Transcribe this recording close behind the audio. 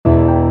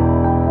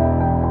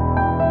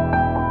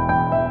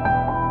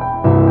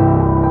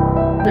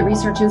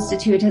Research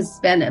Institute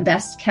has been a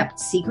best kept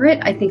secret.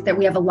 I think that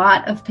we have a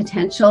lot of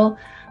potential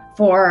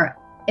for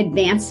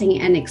advancing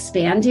and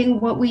expanding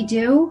what we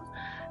do.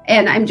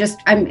 And I'm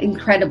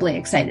incredibly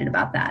excited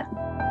about that.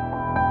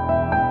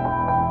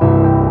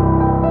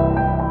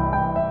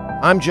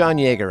 I'm John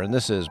Yeager, and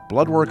this is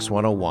Bloodworks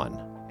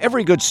 101.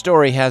 Every good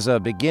story has a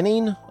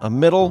beginning, a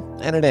middle,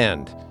 and an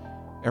end.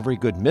 Every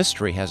good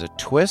mystery has a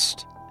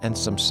twist and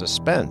some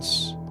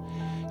suspense.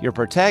 Your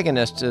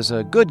protagonist is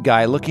a good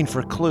guy looking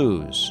for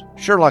clues.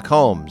 Sherlock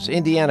Holmes,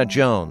 Indiana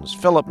Jones,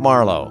 Philip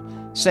Marlowe,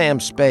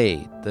 Sam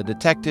Spade, the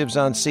detectives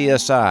on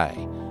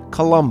CSI,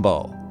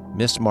 Columbo,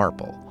 Miss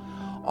Marple.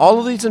 All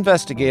of these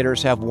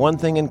investigators have one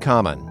thing in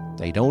common.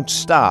 They don't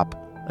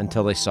stop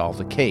until they solve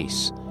the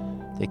case.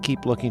 They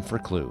keep looking for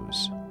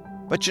clues.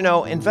 But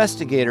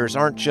investigators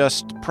aren't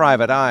just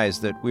private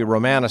eyes that we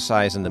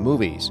romanticize in the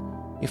movies.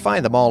 You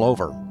find them all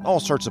over, all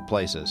sorts of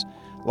places,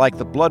 like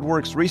the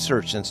Bloodworks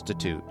Research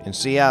Institute in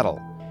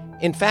Seattle.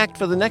 In fact,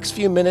 for the next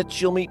few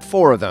minutes, you'll meet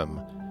 4 of them: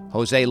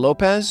 Jose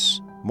Lopez,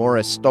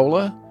 Morris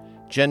Stola,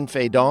 Jen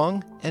Fei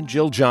Dong, and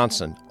Jill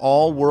Johnson,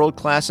 all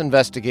world-class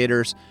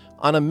investigators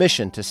on a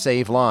mission to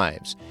save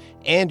lives.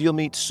 And you'll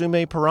meet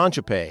Sume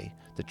Paranjape,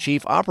 the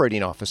Chief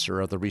Operating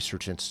Officer of the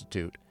Research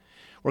Institute.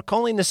 We're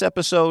calling this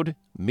episode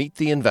Meet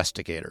the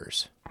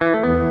Investigators.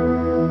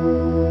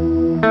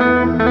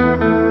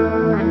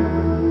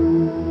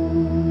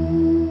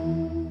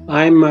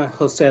 I'm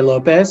Jose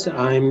Lopez.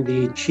 I'm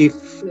the Chief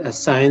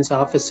Science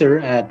Officer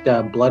at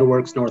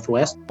Bloodworks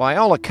Northwest. By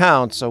all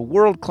accounts, a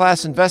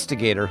world-class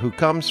investigator who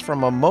comes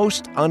from a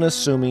most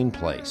unassuming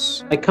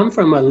place. I come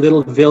from a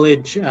little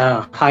village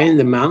high in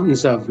the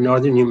mountains of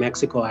northern New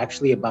Mexico,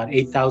 actually about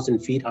 8,000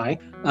 feet high.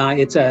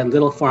 It's a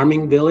little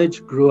farming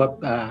village. Grew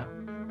up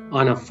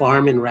on a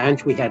farm and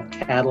ranch. We had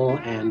cattle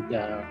and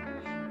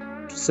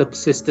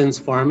subsistence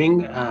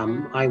farming.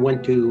 I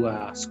went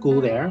to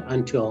school there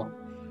until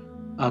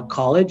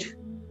college.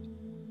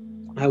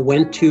 I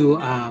went to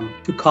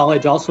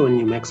college also in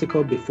New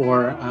Mexico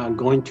before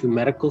going to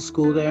medical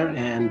school there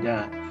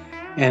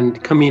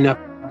and coming up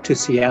to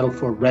Seattle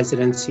for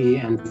residency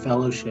and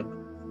fellowship.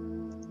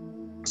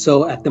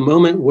 So at the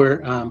moment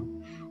we're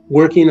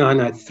working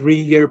on a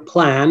 3-year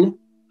plan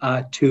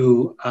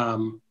to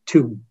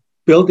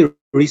build the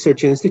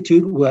Research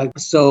Institute.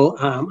 So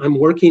I'm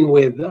working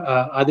with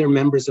other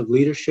members of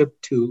leadership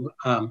to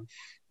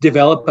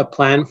develop a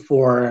plan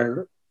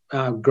for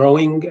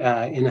growing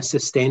in a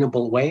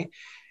sustainable way,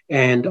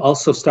 and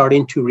also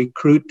starting to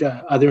recruit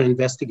other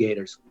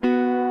investigators.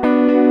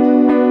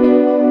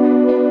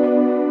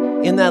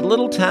 In that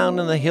little town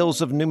in the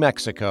hills of New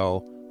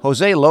Mexico,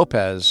 Jose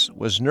Lopez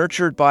was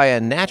nurtured by a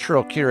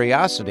natural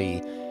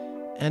curiosity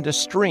and a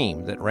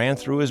stream that ran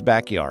through his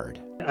backyard.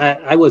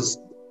 I was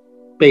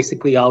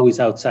basically always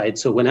outside.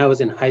 So when I was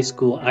in high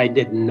school, I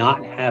did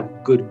not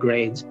have good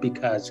grades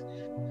because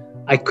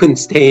I couldn't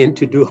stay in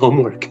to do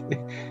homework.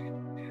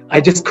 I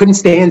just couldn't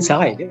stay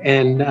inside.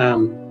 And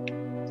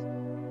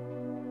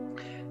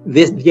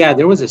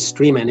there was a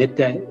stream, and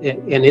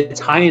it's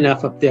high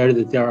enough up there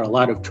that there are a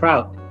lot of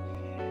trout.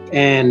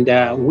 And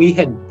we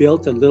had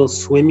built a little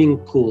swimming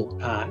pool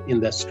in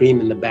the stream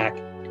in the back.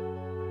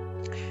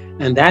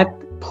 And that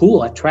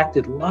pool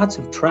attracted lots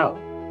of trout.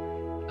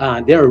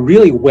 They're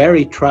really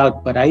wary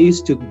trout, but I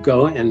used to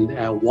go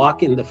and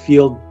walk in the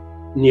field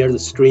near the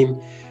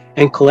stream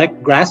and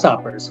collect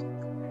grasshoppers.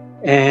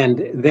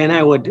 And then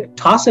I would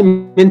toss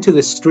them into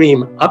the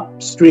stream,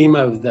 upstream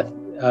and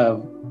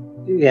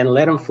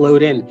let them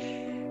float in,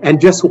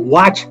 and just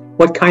watch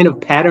what kind of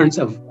patterns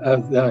of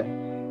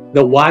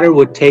the water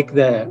would take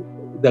the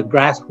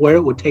grass, where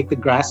it would take the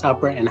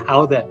grasshopper, and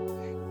how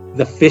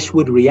the fish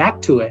would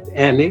react to it.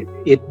 And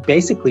it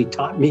basically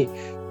taught me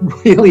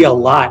really a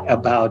lot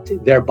about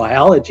their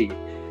biology,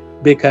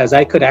 because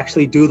I could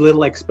actually do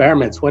little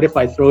experiments. What if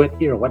I throw it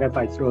here? What if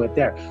I throw it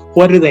there?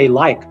 What do they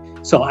like?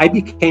 So I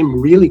became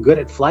really good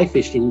at fly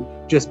fishing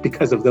just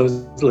because of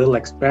those little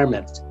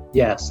experiments.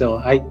 Yeah,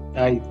 so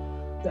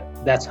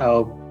that's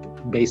how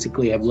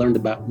basically I've learned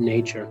about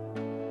nature.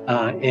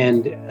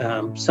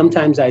 And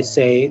sometimes I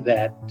say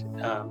that,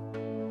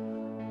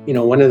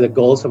 one of the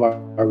goals of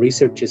our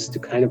research is to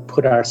kind of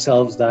put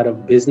ourselves out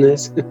of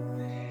business,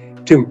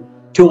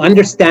 to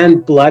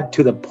understand blood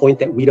to the point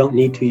that we don't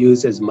need to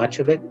use as much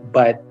of it.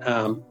 But,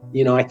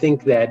 I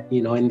think that,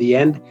 in the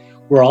end,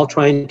 we're all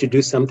trying to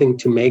do something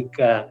to make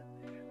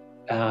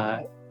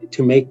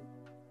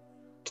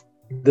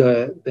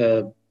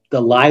the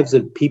lives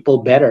of people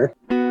better.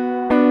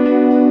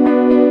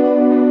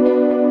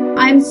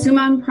 I'm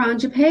Suman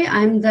Paranjape.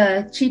 I'm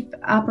the Chief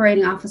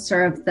Operating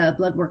Officer of the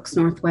Bloodworks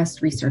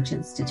Northwest Research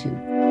Institute.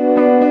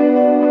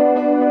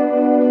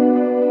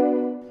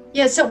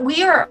 Yeah, so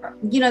we are,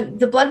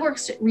 the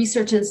Bloodworks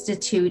Research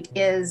Institute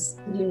is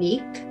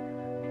unique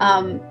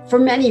for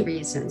many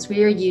reasons.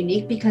 We are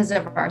unique because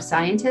of our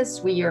scientists.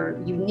 We are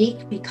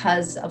unique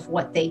because of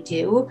what they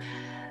do.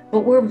 But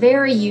we're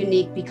very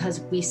unique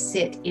because we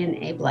sit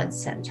in a blood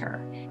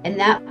center. And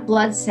that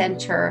blood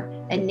center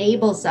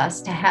enables us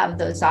to have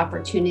those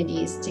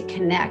opportunities to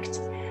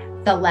connect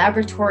the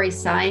laboratory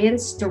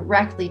science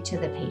directly to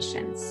the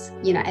patients,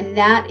 and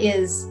that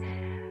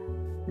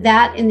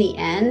in the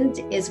end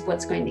is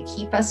what's going to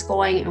keep us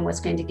going and what's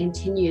going to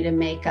continue to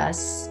make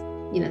us,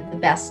 the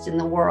best in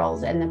the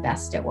world and the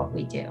best at what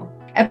we do.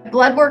 At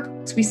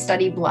BloodWorks, we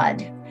study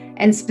blood.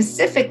 And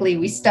specifically,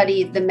 we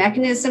study the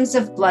mechanisms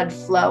of blood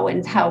flow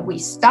and how we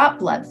stop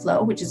blood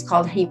flow, which is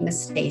called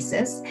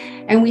hemostasis.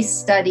 And we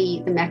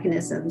study the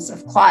mechanisms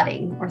of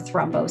clotting or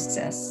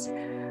thrombosis.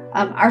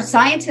 Our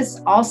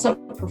scientists also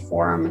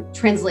perform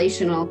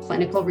translational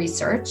clinical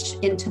research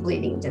into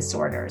bleeding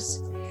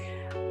disorders.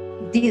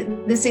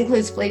 This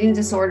includes bleeding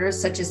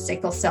disorders such as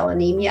sickle cell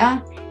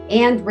anemia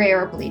and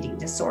rare bleeding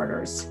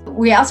disorders.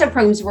 We also have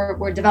programs where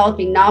we're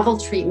developing novel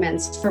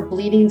treatments for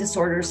bleeding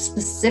disorders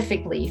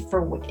specifically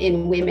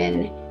in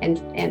women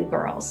and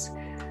girls.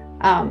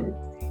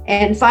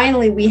 And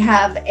finally, we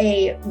have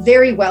a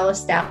very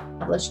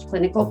well-established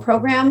clinical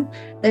program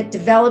that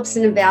develops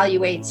and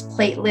evaluates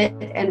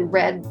platelet and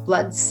red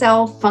blood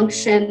cell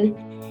function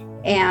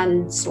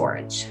and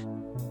storage.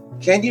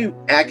 Can you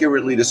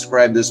accurately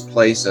describe this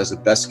place as a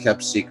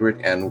best-kept secret,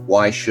 and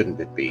why shouldn't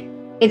it be?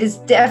 It is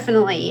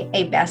definitely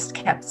a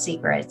best-kept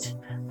secret.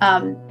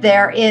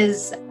 There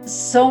is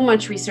so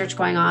much research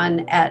going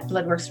on at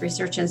BloodWorks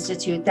Research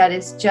Institute that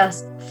is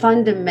just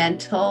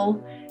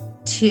fundamental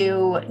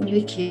to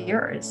new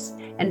cures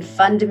and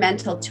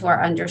fundamental to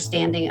our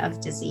understanding of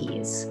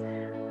disease.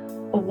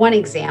 One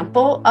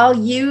example I'll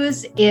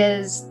use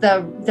is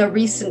the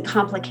recent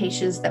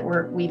complications that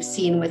we've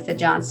seen with the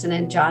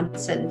Johnson &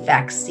 Johnson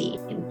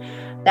vaccine.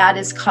 That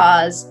is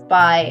caused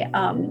by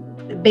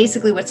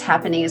basically what's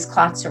happening is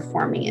clots are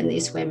forming in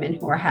these women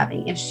who are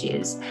having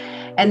issues.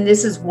 And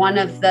this is one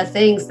of the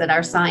things that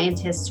our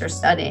scientists are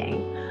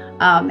studying.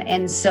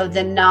 And so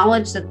the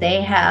knowledge that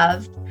they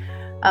have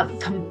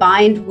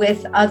combined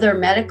with other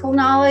medical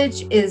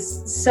knowledge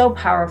is so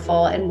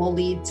powerful and will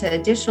lead to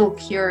additional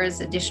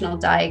cures, additional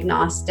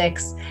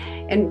diagnostics,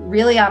 and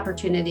really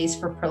opportunities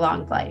for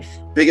prolonged life.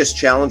 Biggest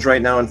challenge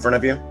right now in front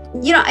of you?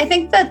 I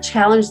think the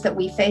challenge that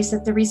we face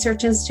at the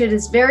Research Institute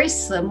is very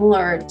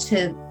similar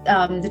to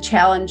the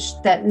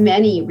challenge that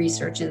many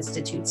research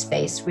institutes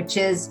face, which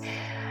is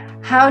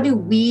how do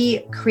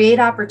we create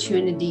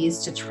opportunities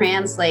to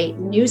translate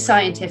new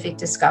scientific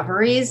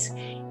discoveries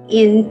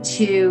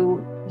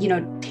into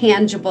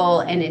tangible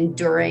and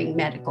enduring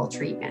medical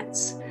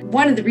treatments.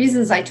 One of the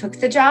reasons I took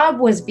the job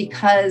was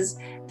because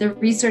the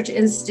Research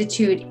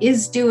Institute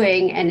is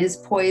doing and is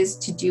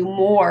poised to do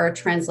more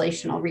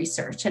translational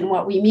research. And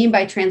what we mean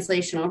by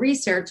translational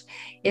research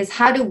is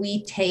how do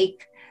we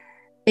take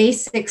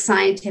basic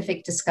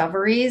scientific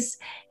discoveries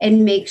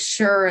and make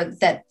sure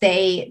that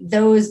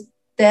those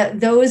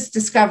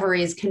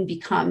discoveries can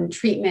become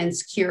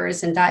treatments,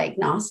 cures, and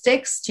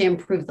diagnostics to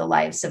improve the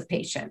lives of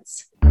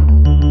patients.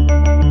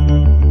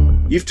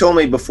 You've told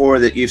me before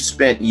that you've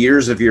spent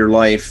years of your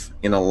life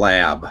in a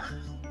lab.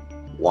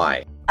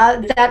 Why?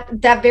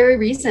 That very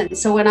reason.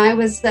 So when I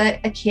was a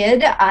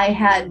kid, I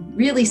had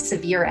really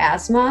severe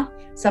asthma.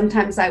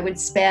 Sometimes I would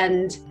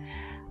spend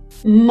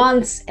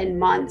months and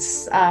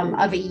months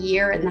of a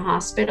year in the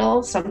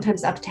hospital.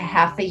 Sometimes up to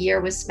half a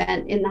year was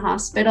spent in the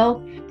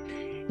hospital.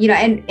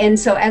 And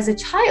so as a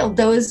child,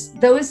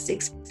 those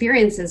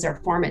experiences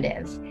are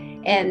formative.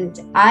 And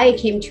I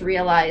came to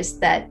realize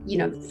that,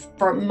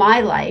 for in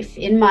my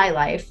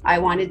life, I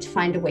wanted to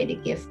find a way to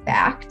give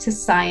back to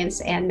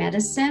science and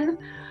medicine.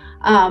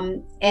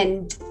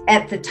 And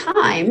at the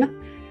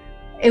time,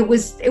 it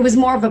was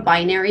more of a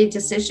binary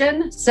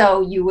decision.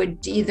 So you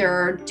would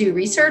either do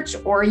research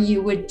or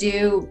you would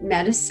do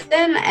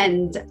medicine,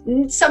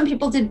 and some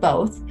people did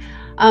both.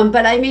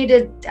 But I made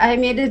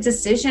a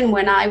decision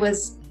when I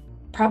was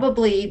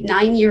probably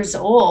 9 years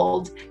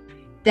old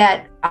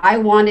that I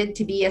wanted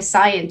to be a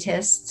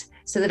scientist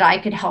so that I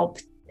could help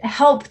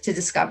to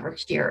discover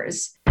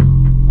cures.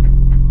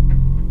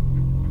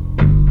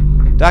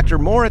 Dr.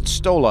 Moritz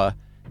Stolle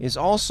is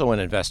also an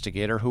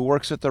investigator who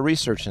works at the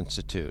Research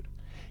Institute.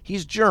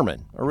 He's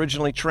German,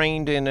 originally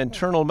trained in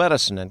internal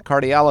medicine and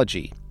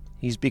cardiology.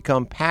 He's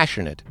become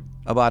passionate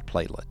about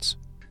platelets.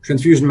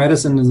 Transfusion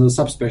medicine is a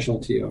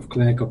subspecialty of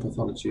clinical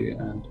pathology,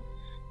 and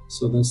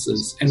so and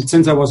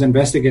since I was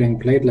investigating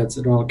platelets,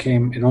 it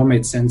all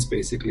made sense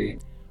basically.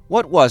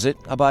 What was it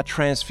about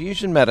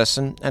transfusion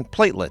medicine and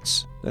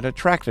platelets that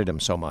attracted him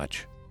so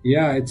much?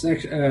 Yeah, it's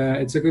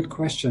a good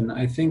question.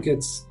 I think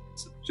it's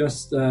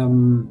just I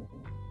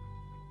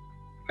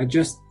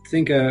just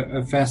think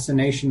a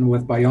fascination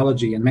with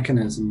biology and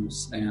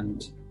mechanisms,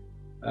 and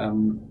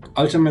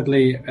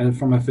ultimately,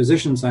 from a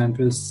physician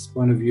scientist's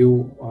point of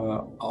view,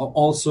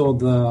 also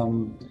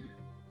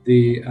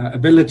the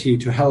ability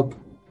to help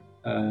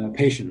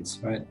patients,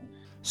 right?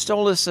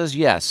 Stolle says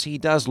yes, he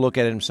does look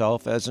at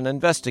himself as an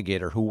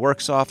investigator who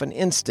works off an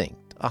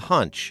instinct, a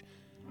hunch,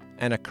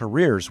 and a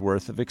career's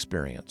worth of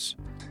experience.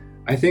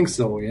 I think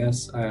so,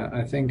 yes.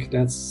 I think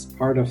that's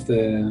part of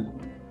the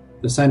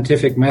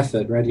scientific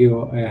method, right?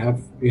 You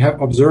have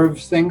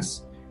observed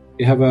things,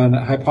 you have a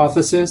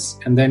hypothesis,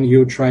 and then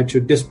you try to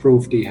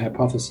disprove the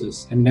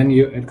hypothesis. And then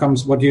it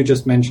comes what you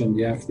just mentioned.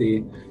 You have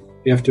the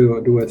You have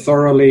to do it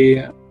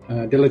thoroughly,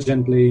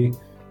 diligently,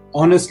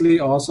 honestly.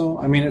 Also,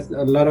 I mean,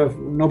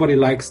 nobody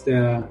likes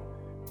their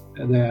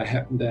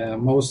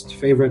most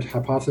favorite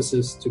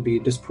hypothesis to be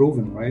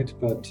disproven, right?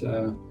 But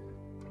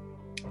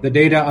the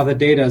data are the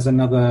data is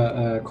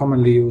another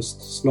commonly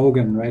used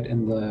slogan, right?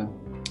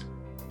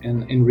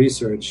 In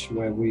research,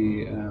 where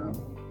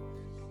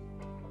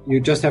you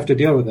just have to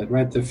deal with it,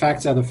 right? The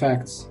facts are the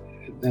facts.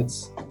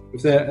 That's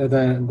if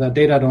the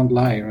data don't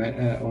lie,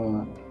 right?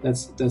 Or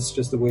that's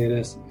just the way it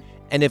is.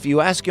 And if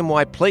you ask him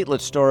why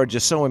platelet storage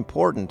is so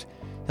important,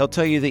 he'll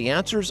tell you the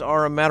answers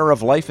are a matter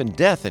of life and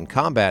death in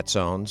combat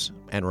zones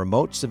and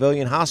remote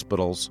civilian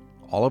hospitals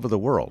all over the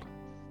world.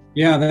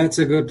 Yeah, that's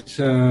a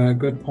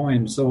good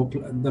point. So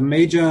the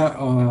major,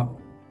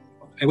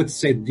 I would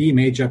say the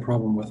major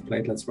problem with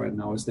platelets right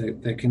now is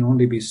that they can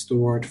only be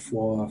stored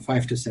for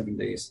 5 to 7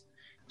 days.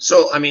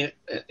 So, I mean,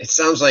 it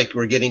sounds like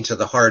we're getting to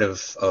the heart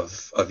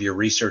of your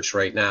research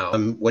right now.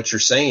 What you're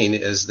saying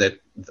is that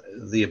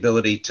the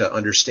ability to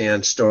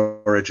understand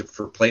storage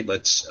for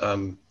platelets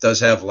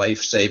does have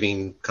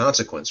life-saving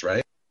consequence,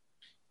 right?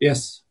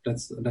 Yes,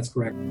 that's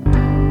correct.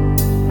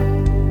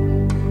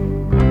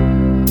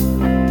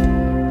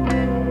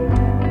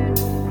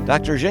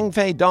 Dr.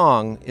 Jingfei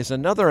Dong is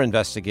another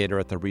investigator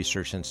at the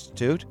Research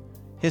Institute.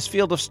 His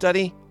field of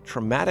study,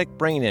 traumatic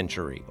brain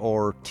injury,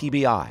 or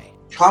TBI.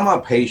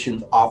 Trauma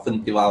patients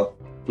often develop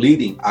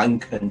bleeding,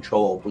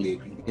 uncontrolled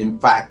bleeding. In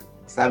fact,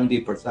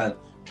 70%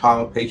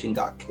 trauma patients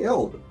got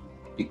killed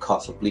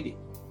because of bleeding.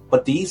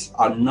 But these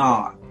are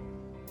not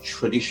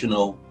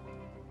traditional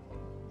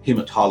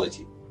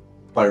hematology,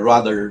 but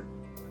rather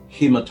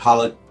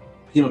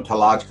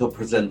hematological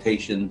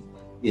presentation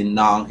in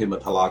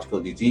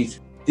non-hematological disease.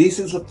 This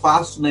is a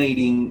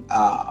fascinating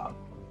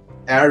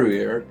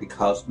area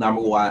because,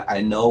 number one,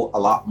 I know a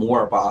lot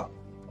more about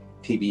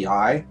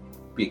TBI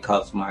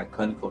because of my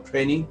clinical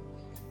training.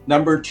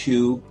 Number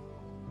two,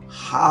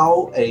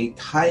 how a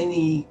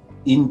tiny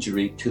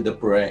injury to the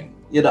brain,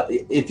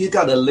 if you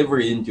got a liver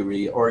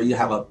injury or you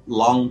have a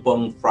long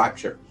bone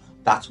fracture,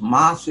 that's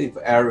massive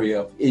area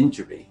of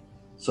injury.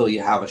 So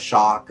you have a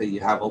shock,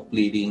 you have a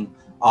bleeding,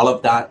 all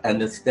of that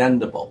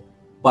understandable.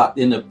 But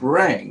in the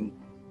brain,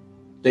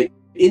 the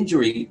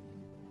injury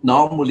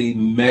normally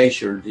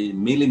measured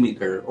in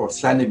millimeters or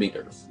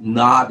centimeters,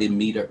 not in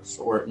meters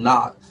or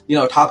not.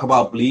 Talk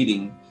about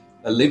bleeding.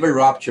 A liver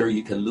rupture,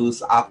 you can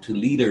lose up to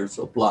liters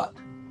of blood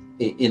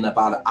in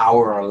about an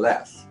hour or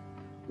less.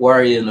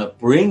 Where in a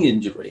brain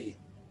injury,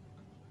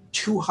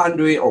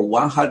 200 or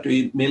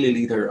 100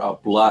 milliliter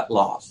of blood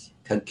loss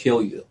can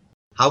kill you.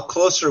 How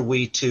close are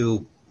we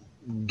to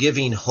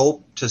giving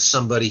hope to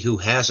somebody who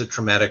has a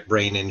traumatic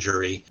brain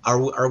injury?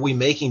 Are we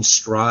making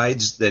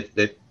strides that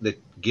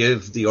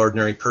give the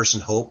ordinary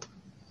person hope?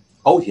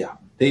 Oh yeah,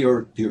 they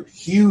are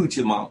huge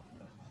amount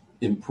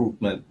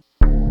improvement.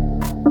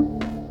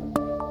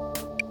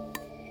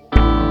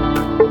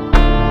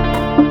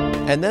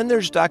 And then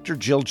there's Dr.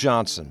 Jill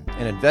Johnson,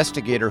 an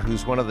investigator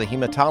who's one of the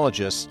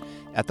hematologists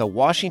at the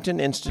Washington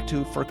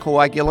Institute for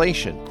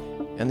Coagulation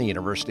and the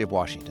University of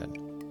Washington.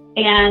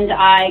 And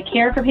I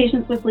care for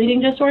patients with bleeding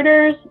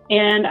disorders,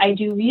 and I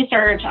do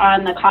research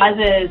on the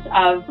causes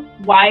of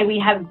why we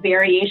have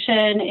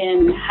variation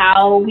in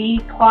how we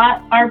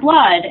clot our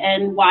blood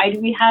and why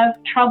do we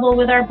have trouble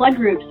with our blood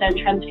groups and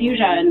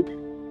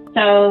transfusion.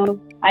 So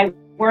I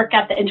work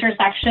at the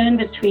intersection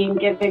between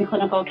giving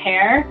clinical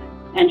care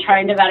and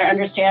trying to better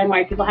understand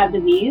why people have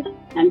disease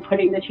and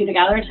putting the two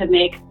together to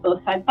make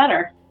both sides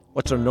better.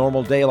 What's a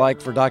normal day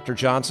like for Dr.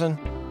 Johnson?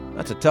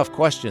 That's a tough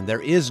question. There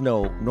is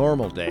no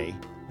normal day.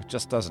 It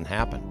just doesn't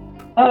happen.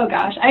 Oh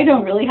gosh, I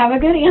don't really have a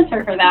good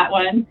answer for that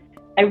one.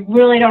 I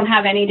really don't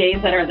have any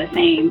days that are the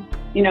same.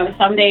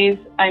 Some days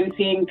I'm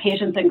seeing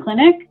patients in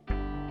clinic.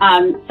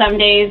 Some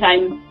days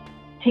I'm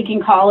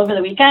taking call over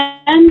the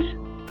weekend.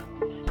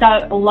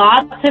 So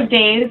lots of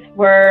days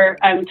where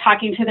I'm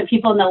talking to the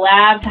people in the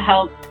lab to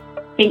help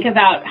think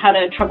about how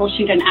to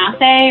troubleshoot an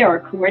assay or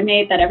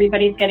coordinate that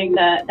everybody's getting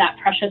that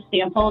precious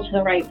sample to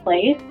the right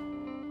place.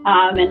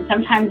 And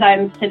sometimes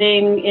I'm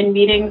sitting in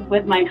meetings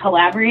with my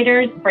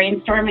collaborators,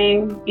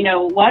 brainstorming,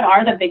 what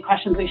are the big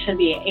questions we should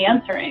be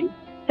answering?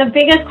 The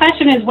biggest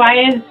question is,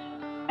 why is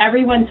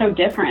everyone so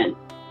different?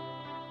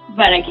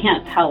 But I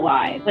can't tell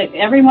why.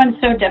 Everyone's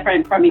so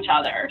different from each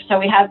other. So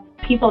we have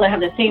people that have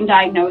the same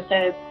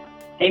diagnosis.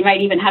 They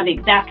might even have the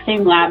exact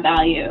same lab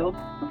value,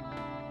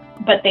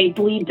 but they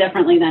bleed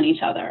differently than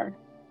each other.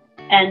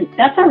 And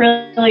that's a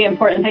really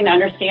important thing to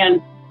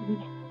understand.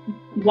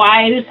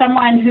 Why does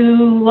someone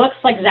who looks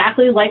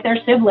exactly like their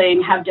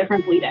sibling have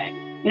different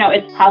bleeding?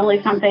 It's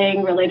probably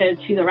something related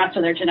to the rest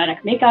of their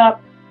genetic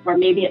makeup, or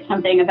maybe it's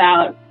something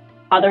about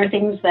other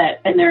things that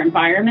in their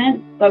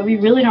environment, but we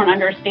really don't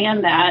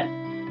understand that.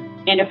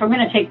 And if we're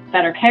going to take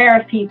better care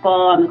of people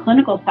on the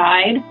clinical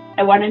side,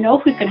 I want to know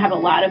who's going to have a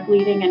lot of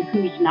bleeding and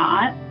who's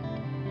not.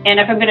 And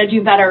if I'm going to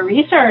do better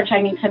research,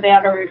 I need to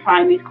better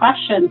refine these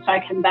questions so I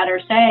can better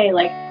say,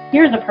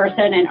 here's a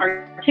person and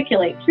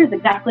articulate, here's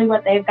exactly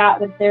what they've got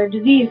with their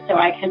disease, so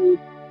I can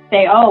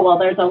say, oh, well,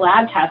 there's a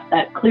lab test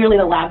that clearly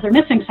the labs are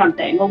missing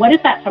something. Well, what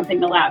is that something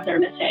the labs are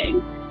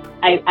missing?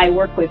 I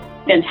work with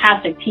a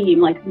fantastic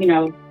team. Like,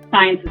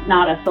 science is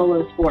not a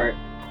solo sport.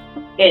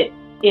 It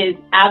is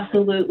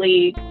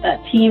absolutely a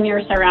team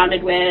you're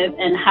surrounded with,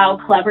 and how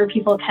clever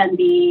people can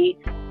be,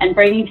 and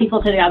bringing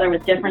people together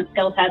with different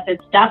skill sets.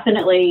 It's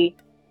definitely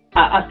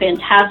a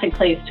fantastic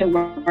place to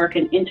work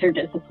in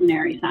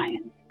interdisciplinary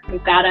science.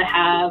 We've got to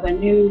have a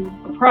new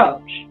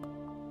approach.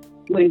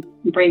 We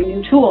bring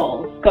new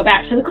tools, go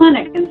back to the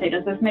clinic and say,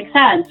 does this make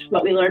sense?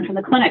 What we learned from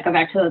the clinic, go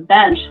back to the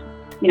bench.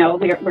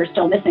 We're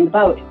still missing the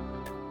boat.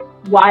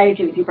 Why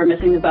do we think we're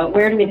missing the boat?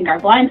 Where do we think our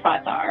blind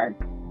spots are?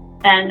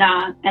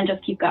 And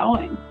just keep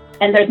going.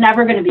 And there's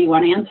never going to be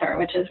one answer,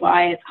 which is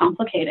why it's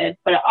complicated,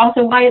 but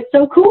also why it's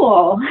so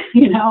cool,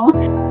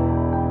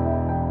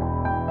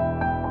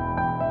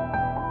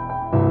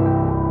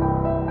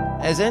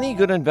 As any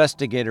good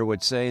investigator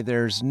would say,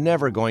 there's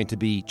never going to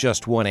be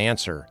just one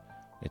answer.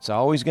 It's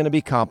always going to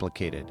be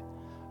complicated.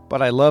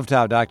 But I loved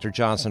how Dr.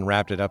 Johnson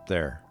wrapped it up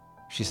there.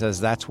 She says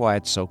that's why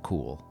it's so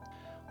cool.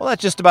 Well, that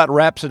just about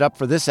wraps it up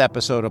for this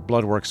episode of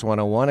Bloodworks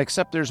 101,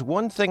 except there's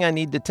one thing I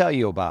need to tell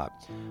you about.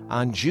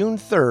 On June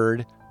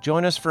 3rd,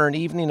 join us for an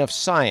evening of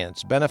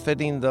science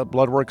benefiting the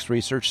Bloodworks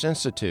Research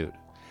Institute.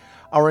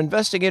 Our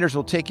investigators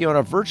will take you on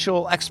a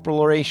virtual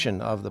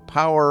exploration of the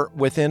power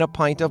within a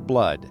pint of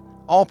blood.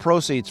 All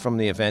proceeds from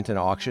the event and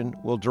auction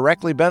will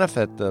directly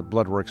benefit the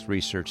Bloodworks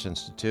Research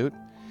Institute,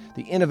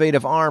 the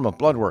innovative arm of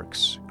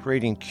Bloodworks,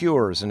 creating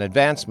cures and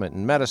advancement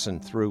in medicine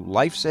through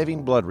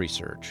life-saving blood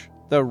research.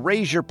 The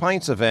Raise Your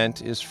Pints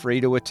event is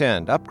free to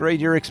attend.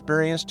 Upgrade your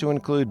experience to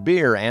include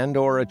beer and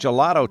or a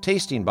gelato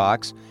tasting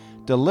box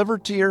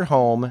delivered to your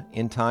home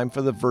in time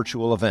for the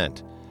virtual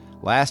event.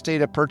 Last day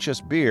to purchase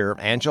beer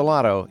and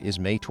gelato is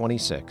May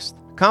 26th.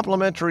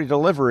 Complimentary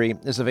delivery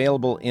is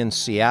available in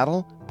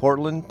Seattle,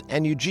 Portland,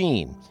 and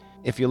Eugene.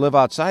 If you live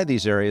outside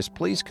these areas,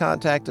 please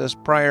contact us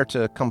prior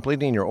to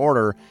completing your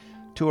order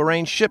to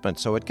arrange shipment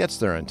so it gets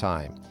there in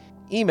time.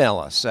 Email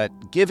us at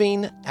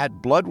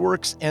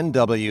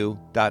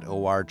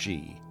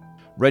giving@bloodworksnw.org.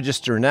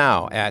 Register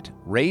now at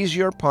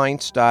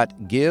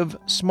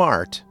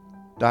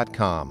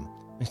raiseyourpints.givesmart.com.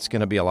 It's going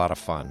to be a lot of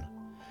fun.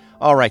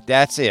 All right,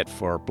 that's it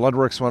for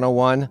Bloodworks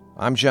 101.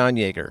 I'm John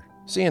Yeager.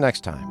 See you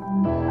next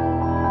time.